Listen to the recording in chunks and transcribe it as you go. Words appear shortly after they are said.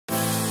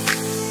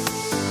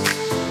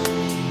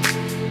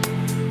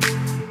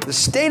The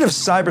state of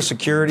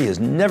cybersecurity has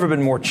never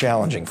been more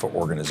challenging for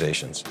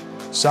organizations.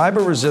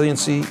 Cyber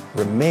resiliency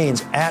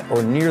remains at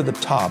or near the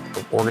top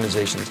of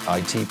organizations'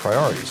 IT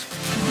priorities.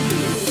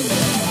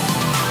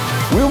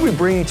 We'll be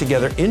bringing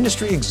together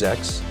industry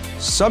execs,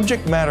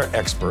 subject matter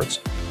experts,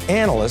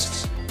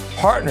 analysts,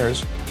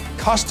 partners,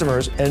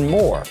 customers, and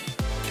more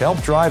to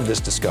help drive this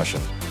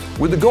discussion,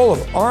 with the goal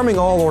of arming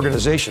all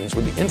organizations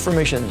with the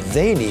information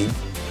they need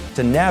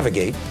to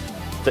navigate.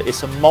 That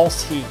it's a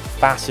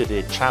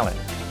multifaceted challenge.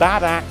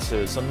 Bad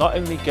actors are not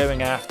only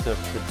going after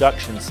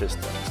production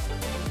systems,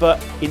 but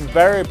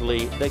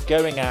invariably they're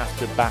going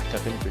after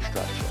backup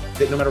infrastructure.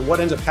 That no matter what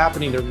ends up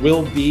happening, there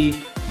will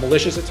be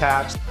malicious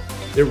attacks,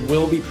 there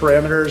will be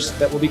parameters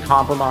that will be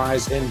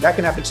compromised, and that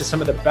can happen to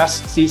some of the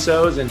best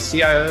CISOs and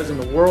CIOs in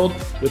the world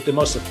with the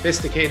most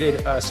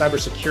sophisticated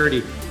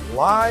cybersecurity.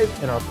 Live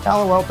in our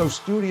Palo Alto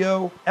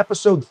studio,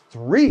 episode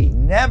 3,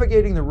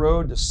 Navigating the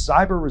Road to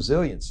Cyber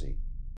Resiliency.